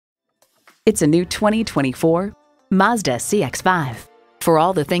It's a new 2024 Mazda CX-5. For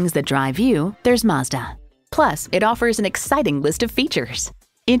all the things that drive you, there's Mazda. Plus, it offers an exciting list of features.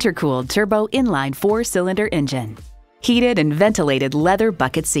 Intercooled turbo inline 4-cylinder engine, heated and ventilated leather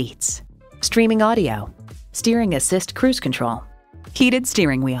bucket seats, streaming audio, steering assist cruise control, heated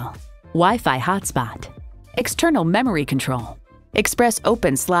steering wheel, Wi-Fi hotspot, external memory control, express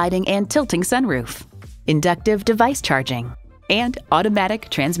open sliding and tilting sunroof, inductive device charging, and automatic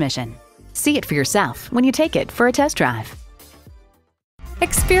transmission. See it for yourself when you take it for a test drive.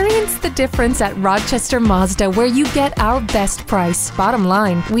 Experience the difference at Rochester Mazda, where you get our best price. Bottom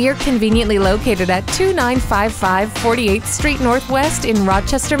line, we are conveniently located at 2955 48th Street Northwest in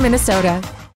Rochester, Minnesota.